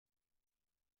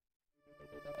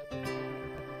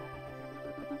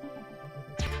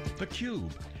theCUBE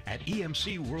at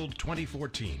EMC World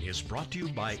 2014 is brought to you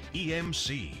by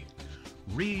EMC.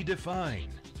 Redefine.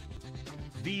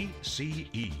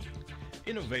 VCE.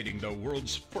 Innovating the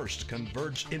world's first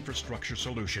converged infrastructure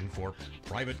solution for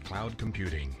private cloud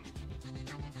computing.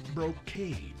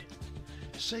 Brocade.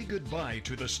 Say goodbye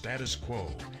to the status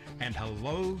quo and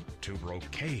hello to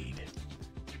Brocade.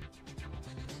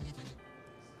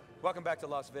 Welcome back to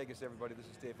Las Vegas, everybody. This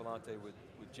is Dave Vellante with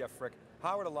Jeff Frick.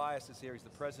 Howard Elias is here. He's the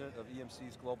president of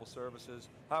EMC's Global Services.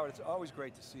 Howard, it's always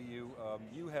great to see you.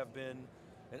 You have been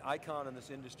an icon in this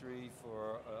industry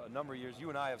for a number of years. You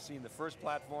and I have seen the first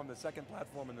platform, the second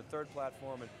platform, and the third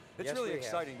platform, and it's really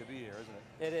exciting to be here, isn't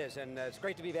it? It is, and it's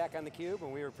great to be back on theCUBE,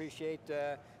 and we appreciate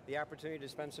the opportunity to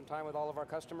spend some time with all of our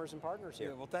customers and partners here.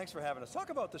 Yeah, well, thanks for having us. Talk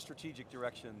about the strategic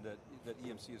direction that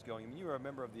EMC is going. I mean, you are a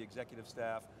member of the executive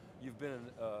staff. You've been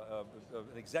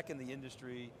an exec in the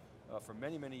industry for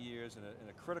many, many years, and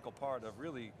a critical part of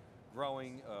really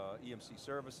growing EMC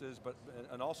services,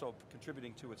 and also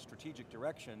contributing to its strategic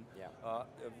direction. Yeah.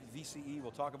 VCE,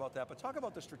 we'll talk about that, but talk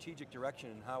about the strategic direction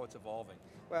and how it's evolving.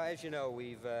 Well, as you know,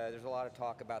 there's a lot of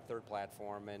talk about third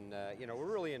platform, and we're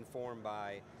really informed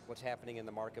by what's happening in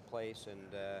the marketplace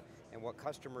and what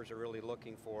customers are really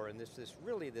looking for, and this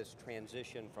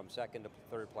transition from second to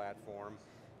third platform,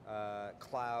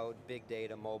 cloud, big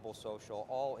data, mobile, social,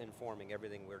 all informing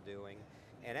everything we're doing.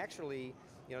 And actually,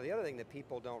 the other thing that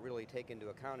people don't really take into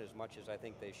account as much as I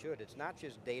think they should, it's not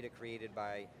just data created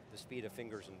by the speed of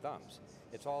fingers and thumbs.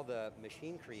 It's all the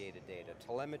machine created data,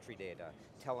 telemetry data,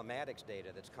 telematics data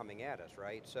that's coming at us,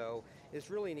 right? So this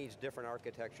really needs different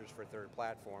architectures for third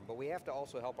platform, but we have to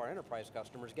also help our enterprise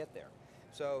customers get there.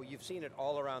 So you've seen it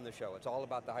all around the show. It's all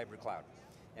about the hybrid cloud.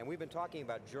 And we've been talking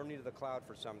about journey to the cloud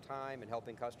for some time and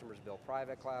helping customers build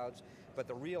private clouds, but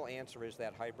the real answer is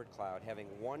that hybrid cloud, having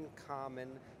one common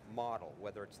model,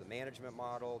 whether it's the management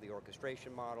model, the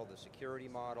orchestration model, the security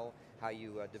model, how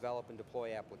you develop and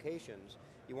deploy applications.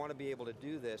 You want to be able to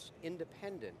do this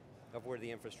independent of where the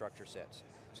infrastructure sits.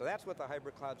 So that's what the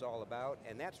hybrid cloud's all about,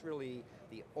 and that's really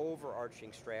the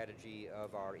overarching strategy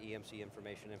of our EMC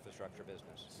information infrastructure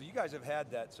business. So you guys have had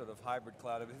that sort of hybrid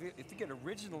cloud. If you get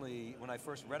originally, when I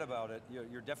first read about it,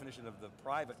 your definition of the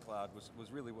private cloud was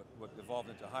really what evolved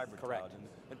into hybrid cloud,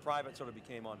 and private sort of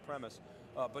became on-premise.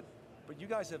 But you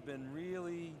guys have been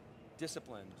really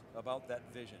disciplined about that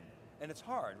vision. And it's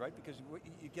hard, right? Because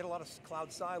you get a lot of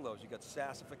cloud silos. You got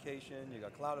SaaSification, you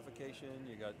got cloudification,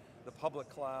 you got the public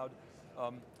cloud.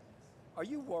 Are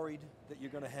you worried that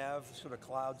you're going to have sort of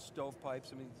cloud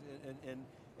stovepipes? I mean,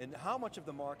 and how much of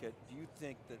the market do you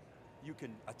think that you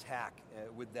can attack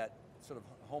with that sort of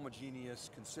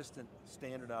homogeneous, consistent,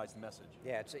 standardized message?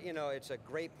 Yeah, it's a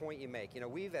great point you make.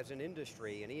 We've as an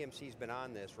industry, and EMC's been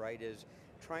on this, right, is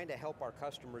trying to help our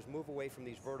customers move away from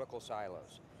these vertical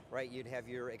silos. Right, you'd have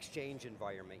your Exchange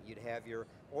environment, you'd have your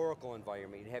Oracle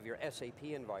environment, you'd have your SAP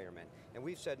environment, and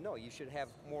we've said, no, you should have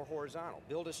more horizontal.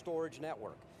 Build a storage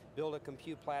network, build a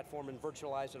compute platform and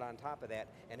virtualize it on top of that,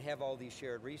 and have all these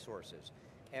shared resources.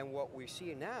 And what we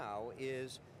see now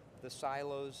is the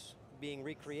silos being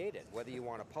recreated, whether you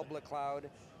want a public cloud,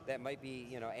 that might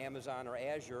be Amazon or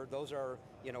Azure, those are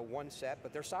one set,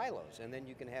 but they're silos. And then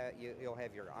you'll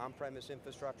have your on-premise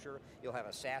infrastructure, you'll have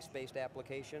a SaaS-based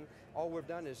application. All we've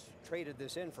done is traded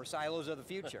this in for silos of the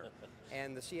future.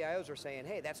 And the CIOs are saying,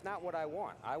 hey, that's not what I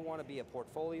want. I want to be a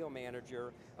portfolio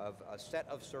manager of a set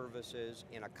of services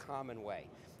in a common way.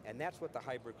 And that's what the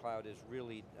hybrid cloud is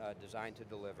really designed to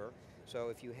deliver. So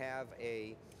if you have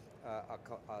a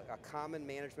common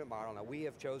management model. Now we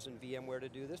have chosen VMware to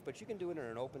do this, but you can do it in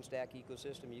an OpenStack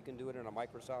ecosystem, you can do it in a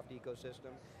Microsoft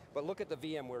ecosystem, but look at the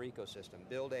VMware ecosystem.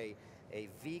 Build a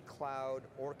vCloud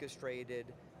orchestrated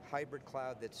hybrid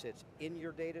cloud that sits in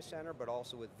your data center, but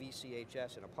also with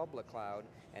VCHS in a public cloud,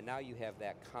 and now you have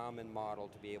that common model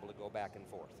to be able to go back and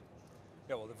forth.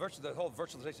 Yeah, well, the whole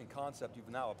virtualization concept you've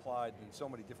now applied in so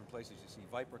many different places. You see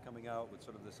Viper coming out with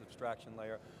sort of this abstraction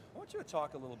layer. I want you to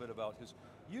talk a little bit about, because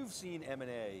you've seen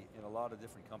M&A in a lot of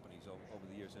different companies over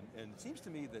the years, and it seems to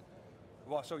me that,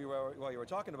 while you were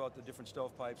talking about the different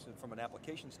stovepipes and from an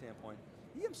application standpoint,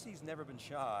 EMC's never been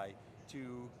shy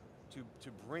to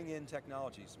bring in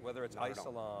technologies, whether it's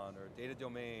Isilon or Data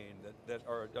Domain, that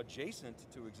are adjacent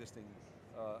to existing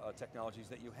technologies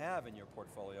that you have in your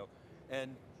portfolio,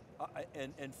 and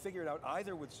figure it out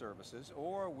either with services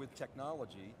or with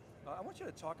technology. I want you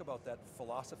to talk about that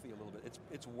philosophy a little bit.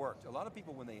 It's worked. A lot of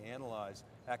people, when they analyze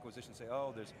acquisitions, say,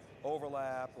 oh, there's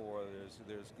overlap, or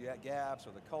there's gaps,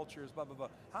 or the cultures, blah, blah, blah.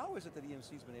 How is it that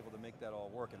EMC's been able to make that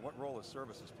all work, and what role has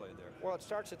services played there? Well, it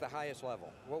starts at the highest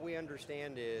level. What we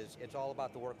understand is it's all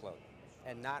about the workload,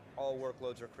 and not all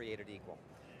workloads are created equal.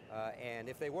 And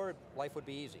if they were, life would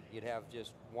be easy. You'd have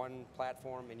just one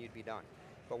platform and you'd be done.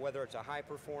 But whether it's a high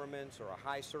performance or a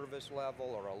high service level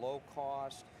or a low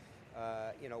cost,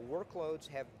 workloads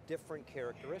have different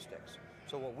characteristics.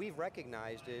 So what we've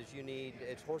recognized is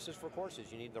it's horses for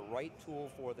courses. You need the right tool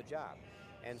for the job.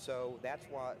 And so that's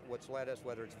what's led us,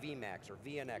 whether it's VMAX or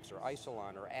VNX or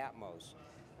Isilon or Atmos,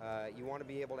 you want to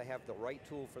be able to have the right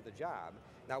tool for the job.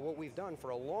 Now what we've done for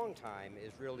a long time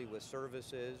is really with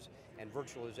services and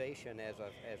virtualization as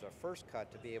a first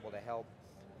cut to be able to help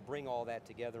bring all that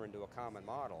together into a common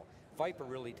model. Viper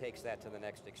really takes that to the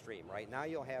next extreme, right? Now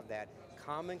you'll have that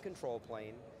common control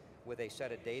plane with a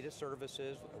set of data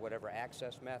services, whatever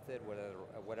access method,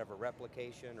 whatever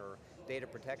replication or data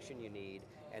protection you need,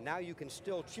 and now you can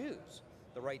still choose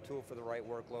the right tool for the right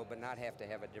workload, but not have to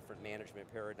have a different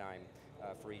management paradigm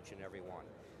for each and every one.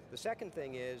 The second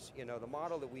thing is, the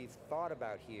model that we've thought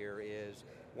about here is,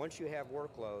 once you have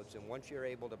workloads and once you're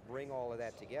able to bring all of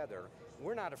that together,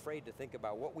 we're not afraid to think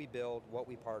about what we build, what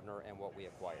we partner, and what we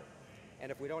acquire.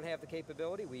 And if we don't have the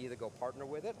capability, we either go partner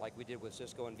with it, like we did with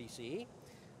Cisco and VCE,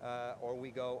 or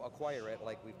we go acquire it,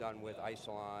 like we've done with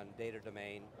Isilon, Data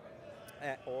Domain,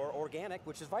 or organic,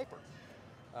 which is Viper.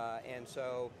 And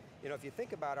so, if you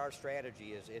think about our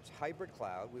strategy, it's hybrid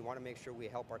cloud. We want to make sure we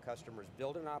help our customers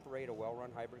build and operate a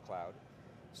well-run hybrid cloud.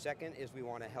 Second is we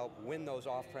want to help win those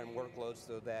off-prem workloads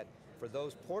so that for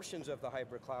those portions of the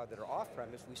hybrid cloud that are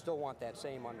off-premise, we still want that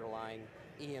same underlying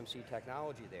EMC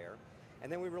technology there.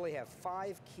 And then we really have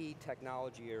 5 key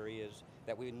technology areas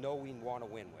that we know we want to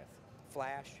win with.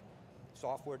 Flash,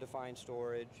 software-defined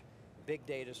storage, big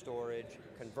data storage,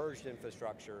 converged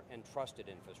infrastructure, and trusted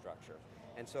infrastructure.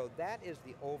 And so that is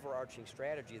the overarching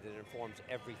strategy that informs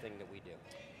everything that we do.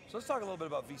 So let's talk a little bit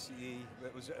about VCE.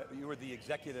 You were the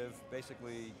executive,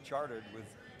 basically chartered with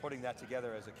putting that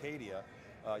together as Acadia.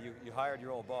 You hired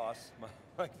your old boss,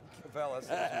 Mike Ellis,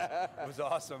 which was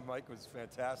awesome. Mike was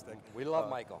fantastic. We love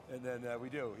Michael. And then we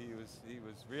do. He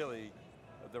was really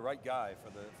the right guy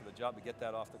for the job to get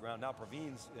that off the ground. Now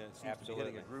Praveen's seems to be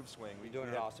hitting a groove swing. We're doing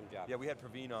an awesome job. Yeah, we had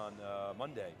Praveen on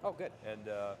Monday. Oh, good. And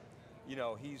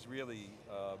he's really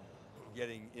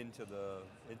getting into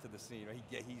the scene.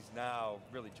 He's now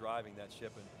really driving that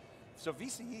ship. And so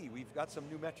VCE, we've got some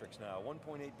new metrics now.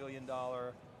 $1.8 billion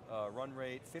run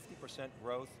rate, 50%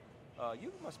 growth.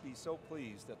 You must be so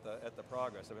pleased at the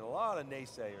progress. I mean, a lot of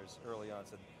naysayers early on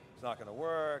said it's not going to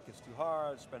work, it's too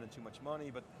hard, spending too much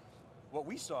money. But what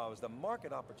we saw was the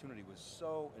market opportunity was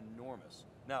so enormous.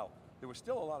 Now, there were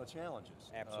still a lot of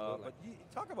challenges. Absolutely.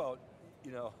 But talk about,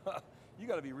 you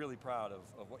got to be really proud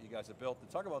of what you guys have built. And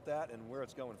talk about that and where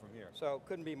it's going from here. So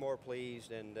couldn't be more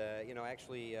pleased, and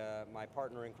actually my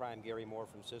partner in crime, Gary Moore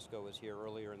from Cisco, was here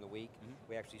earlier in the week.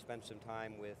 Mm-hmm. We actually spent some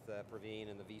time with Praveen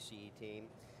and the VCE team.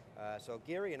 So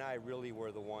Gary and I really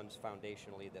were the ones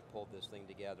foundationally that pulled this thing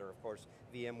together. Of course,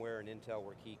 VMware and Intel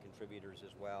were key contributors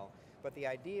as well. But the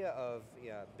idea of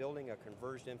building a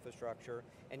converged infrastructure,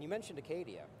 and you mentioned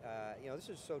Acadia. This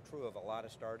is so true of a lot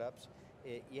of startups.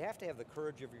 You have to have the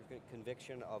courage of your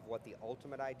conviction of what the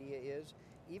ultimate idea is,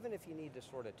 even if you need to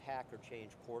sort of tack or change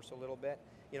course a little bit.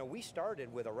 We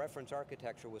started with a reference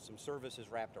architecture with some services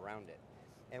wrapped around it.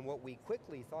 And what we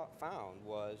quickly found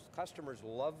was customers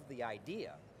loved the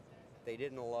idea, they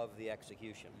didn't love the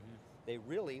execution. Mm-hmm. They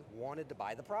really wanted to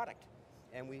buy the product.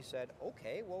 And we said,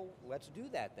 okay, well, let's do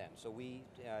that then. So we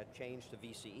changed to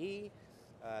VCE,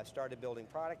 started building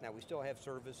product. Now we still have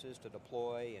services to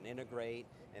deploy and integrate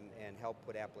and help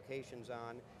put applications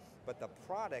on, but the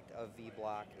product of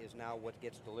vBlock is now what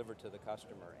gets delivered to the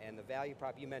customer. And the value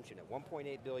prop, you mentioned it,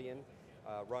 1.8 billion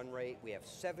run rate. We have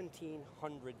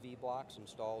 1,700 vBlocks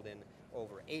installed in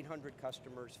over 800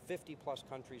 customers, 50 plus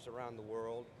countries around the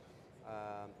world.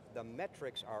 The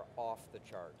metrics are off the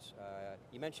charts.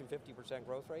 You mentioned 50%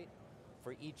 growth rate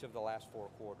for each of the last 4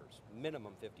 quarters,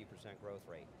 minimum 50% growth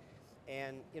rate.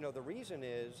 And the reason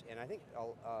is, and I think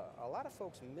a lot of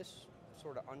folks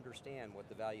sort of understand what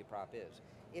the value prop is.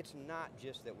 It's not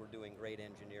just that we're doing great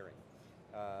engineering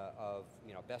of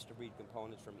best of breed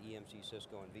components from EMC,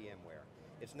 Cisco, and VMware.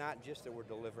 It's not just that we're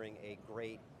delivering a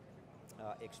great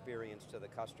experience to the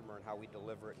customer and how we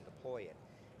deliver it and deploy it.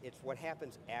 It's what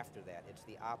happens after that. It's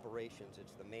the operations,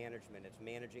 it's the management, it's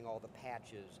managing all the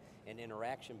patches and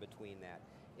interaction between that.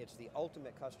 It's the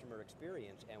ultimate customer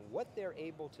experience, and what they're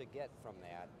able to get from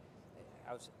that.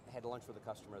 I had lunch with a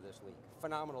customer this week.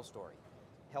 Phenomenal story.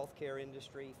 Healthcare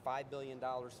industry, $5 billion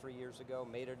 3 years ago,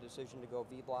 made a decision to go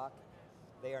vBlock.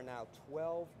 They are now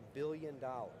 $12 billion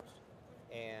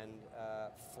and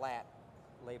flat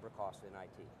labor costs in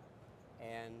IT.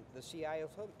 And the CIO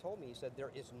told me, he said,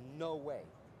 there is no way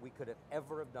we could have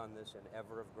ever have done this and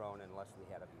ever have grown unless we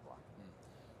had a vBlock.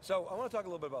 So I want to talk a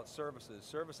little bit about services.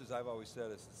 Services, I've always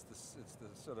said, it's the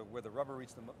sort of where the rubber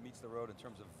meets the road in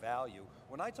terms of value.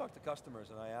 When I talk to customers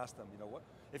and I ask them, what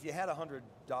if you had $100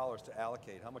 to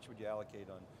allocate, how much would you allocate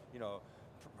on,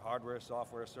 hardware,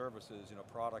 software, services,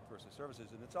 product versus services,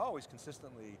 and it's always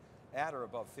consistently at or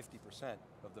above 50%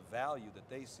 of the value that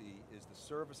they see is the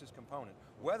services component,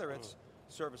 whether it's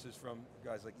services from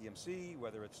guys like EMC,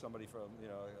 whether it's somebody from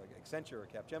like Accenture or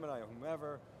Capgemini or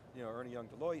whomever, Ernst & Young,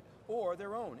 Deloitte, or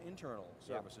their own internal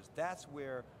services. That's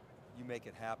where you make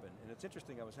it happen. And it's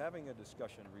interesting, I was having a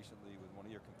discussion recently with one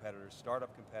of your competitors,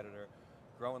 startup competitor,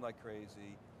 growing like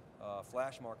crazy,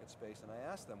 flash market space, and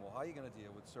I asked them, well, how are you going to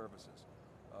deal with services?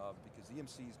 Because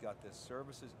EMC's got this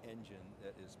services engine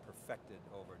that is perfected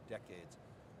over decades.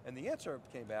 And the answer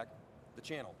came back, the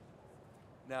channel.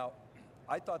 Now,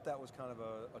 I thought that was kind of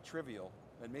a trivial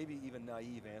and maybe even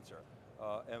naive answer.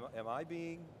 Am I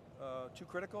being too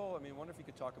critical? I wonder if you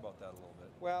could talk about that a little bit.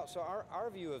 Well, so our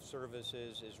view of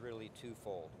services is really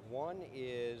twofold. One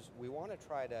is we want to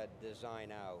try to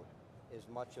design out as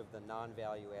much of the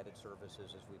non-value added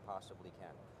services as we possibly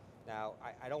can. Now,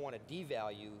 I don't want to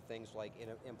devalue things like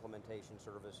implementation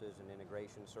services and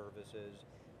integration services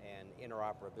and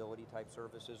interoperability type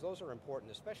services. Those are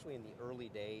important, especially in the early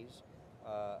days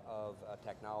of a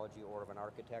technology or of an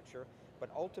architecture.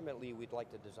 But ultimately, we'd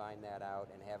like to design that out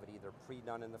and have it either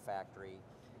pre-done in the factory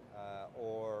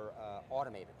or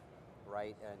automated,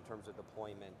 right, in terms of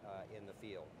deployment in the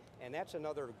field. And that's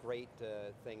another great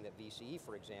thing that VCE,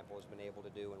 for example, has been able to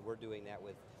do, and we're doing that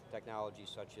with technologies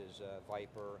such as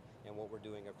Viper and what we're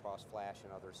doing across Flash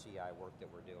and other CI work that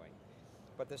we're doing.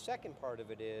 But the second part of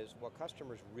it is, what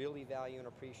customers really value and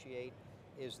appreciate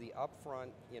is the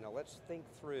upfront, let's think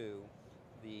through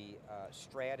the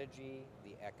strategy,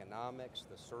 the economics,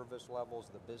 the service levels,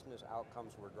 the business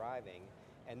outcomes we're driving,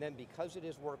 and then because it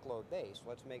is workload based,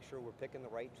 let's make sure we're picking the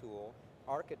right tool,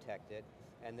 architect it,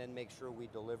 and then make sure we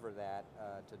deliver that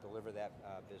to deliver that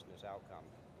business outcome.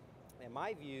 And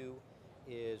my view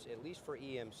is, at least for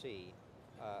EMC,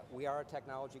 we are a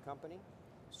technology company.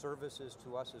 Services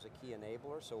to us is a key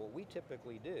enabler, so what we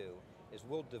typically do is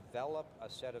we'll develop a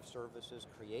set of services,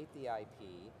 create the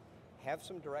IP, have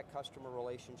some direct customer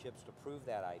relationships to prove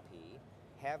that IP,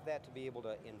 have that to be able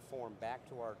to inform back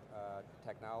to our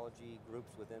technology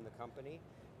groups within the company,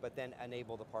 but then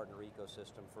enable the partner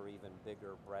ecosystem for even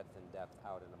bigger breadth and depth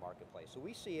out in the marketplace. So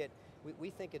we see it, we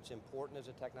think it's important as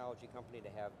a technology company to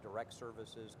have direct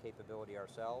services capability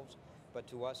ourselves, but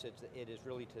to us it is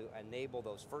really to enable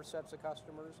those first sets of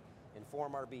customers,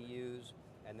 inform our BUs,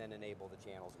 and then enable the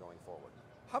channels going forward.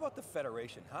 How about the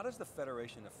federation? How does the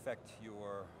federation affect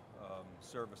your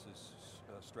services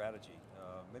strategy?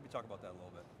 Maybe talk about that a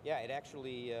little bit. Yeah, it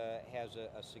actually has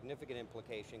a significant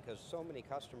implication because so many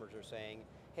customers are saying,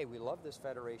 hey, we love this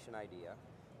federation idea.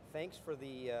 Thanks for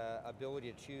the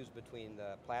ability to choose between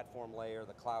the platform layer,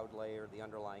 the cloud layer, the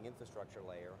underlying infrastructure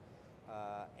layer.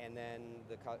 And then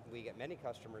we get many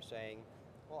customers saying,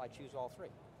 well, I choose all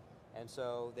three. And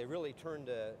so they really turn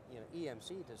to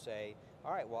EMC to say,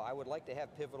 all right, well, I would like to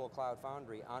have Pivotal Cloud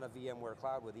Foundry on a VMware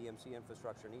cloud with EMC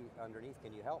infrastructure underneath,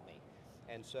 can you help me?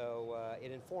 And so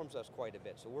it informs us quite a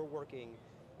bit. So we're working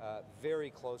very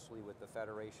closely with the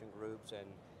federation groups and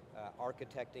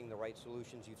architecting the right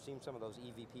solutions. You've seen some of those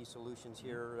EVP solutions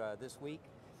here this week.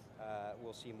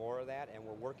 We'll see more of that, and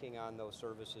we're working on those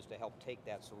services to help take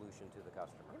that solution to the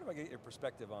customer. I wonder if I get your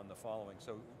perspective on the following.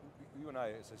 So you and I,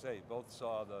 as I say, both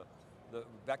saw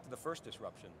back to the first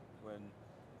disruption when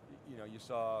you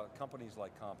saw companies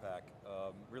like Compaq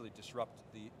really disrupt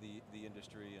the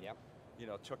industry and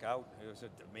took out, it was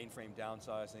a mainframe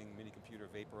downsizing, mini computer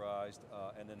vaporized,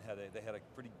 and then they had a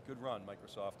pretty good run,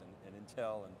 Microsoft and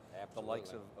Intel and the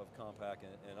likes of Compaq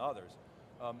and others.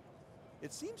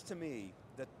 It seems to me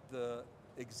that the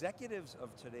executives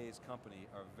of today's company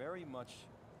are very much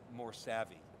more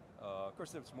savvy. Of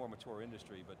course, it's a more mature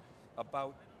industry, but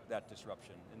about that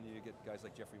disruption. And you get guys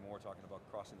like Jeffrey Moore talking about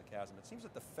crossing the chasm. It seems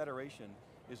that the federation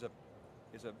is a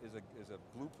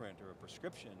blueprint or a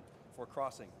prescription for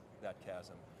crossing that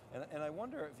chasm. And I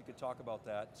wonder if you could talk about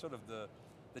that, sort of the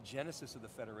genesis of the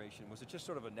federation. Was it just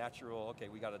sort of a natural, okay,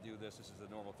 we got to do this is the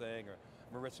normal thing, or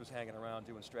Moritz was hanging around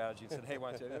doing strategy and said, hey,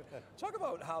 why don't you talk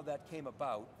about how that came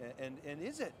about, and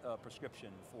is it a prescription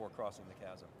for crossing the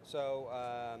chasm? So,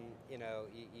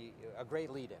 a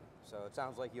great lead-in. So it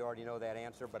sounds like you already know that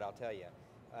answer, but I'll tell you,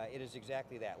 it is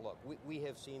exactly that. Look, we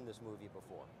have seen this movie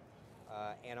before,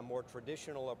 and a more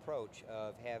traditional approach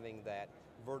of having that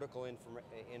vertical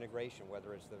integration,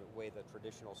 whether it's the way the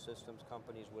traditional systems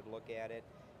companies would look at it,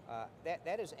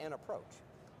 that is an approach.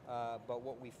 but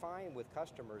what we find with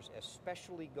customers,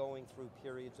 especially going through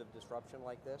periods of disruption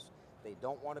like this, they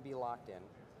don't want to be locked in,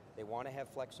 they want to have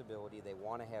flexibility, they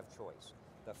want to have choice.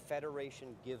 The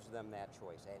federation gives them that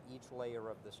choice at each layer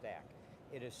of the stack.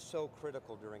 It is so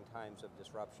critical during times of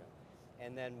disruption.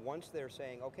 And then once they're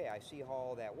saying, okay, I see how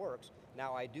all that works,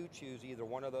 now I do choose either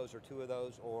one of those or two of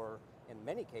those, or in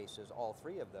many cases, all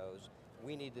three of those,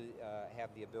 we need to have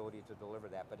the ability to deliver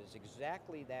that. But it's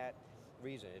exactly that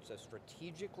reason. It's a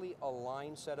strategically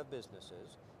aligned set of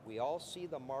businesses. We all see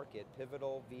the market,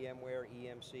 Pivotal, VMware,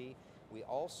 EMC, we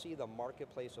all see the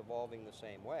marketplace evolving the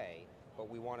same way, but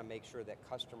we want to make sure that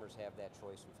customers have that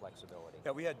choice and flexibility.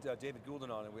 Yeah, we had David Goulden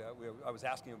on, and I was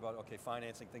asking about, okay,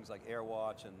 financing things like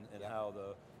AirWatch and how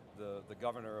the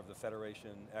governor of the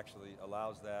Federation actually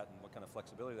allows that and what kind of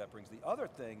flexibility that brings. The other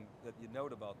thing that you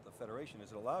note about the Federation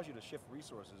is it allows you to shift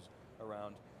resources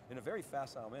around in a very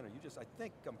facile manner. You just, I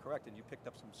think I'm correct, and you picked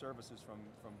up some services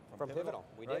from Pivotal,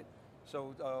 we right? did.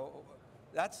 So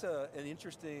that's an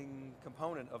interesting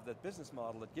component of that business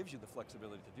model that gives you the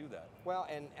flexibility to do that. Well,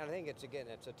 and I think it's, again,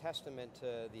 it's a testament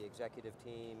to the executive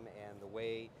team and the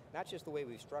way, not just the way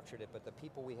we've structured it, but the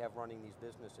people we have running these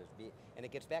businesses. And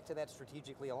it gets back to that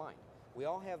strategically aligned. We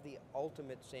all have the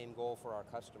ultimate same goal for our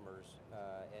customers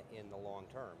in the long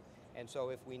term. And so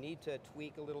if we need to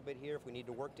tweak a little bit here, if we need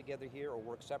to work together here or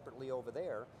work separately over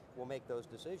there, we'll make those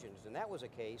decisions. And that was a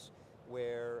case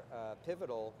where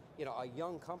Pivotal, a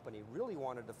young company, really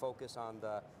wanted to focus on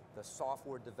the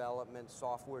software development,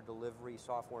 software delivery,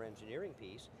 software engineering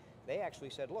piece. They actually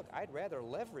said, look, I'd rather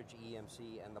leverage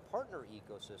EMC and the partner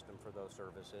ecosystem for those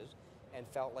services, and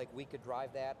felt like we could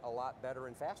drive that a lot better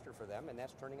and faster for them, and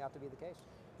that's turning out to be the case.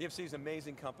 EMC is an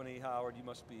amazing company, Howard. You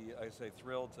must be, I say,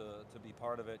 thrilled to be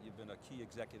part of it. You've been a key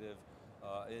executive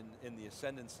in the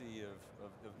ascendancy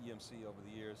of EMC over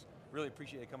the years. Really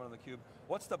appreciate you coming on theCUBE.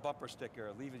 What's the bumper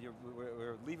sticker?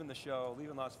 We're leaving the show,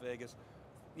 leaving Las Vegas.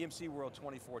 EMC World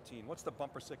 2014, what's the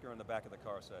bumper sticker on the back of the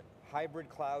car say? Hybrid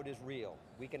cloud is real.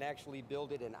 We can actually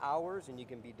build it in hours, and you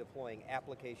can be deploying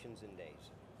applications in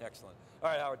days. Excellent. All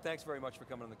right, Howard, thanks very much for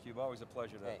coming on theCUBE. Always a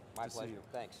pleasure to see you.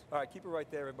 Thanks. All right, keep it right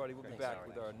there, everybody. We'll be back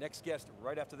Howard. with our next guest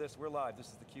right after this. We're live. This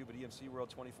is theCUBE at EMC World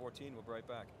 2014. We'll be right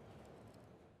back.